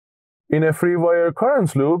In a free wire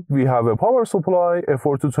current loop, we have a power supply, a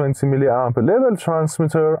 4 to 20 milliamp level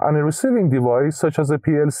transmitter, and a receiving device such as a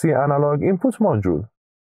PLC analog input module.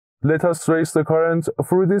 Let us trace the current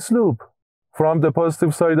through this loop. From the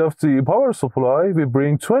positive side of the power supply, we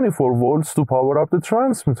bring 24 volts to power up the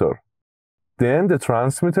transmitter. Then the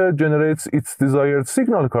transmitter generates its desired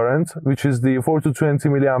signal current, which is the 4 to 20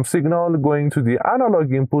 milliamp signal going to the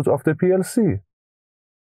analog input of the PLC.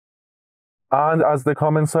 And as the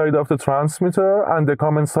common side of the transmitter and the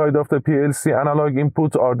common side of the PLC analog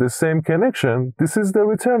input are the same connection, this is the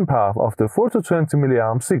return path of the 4 to 20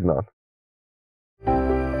 milliamp signal.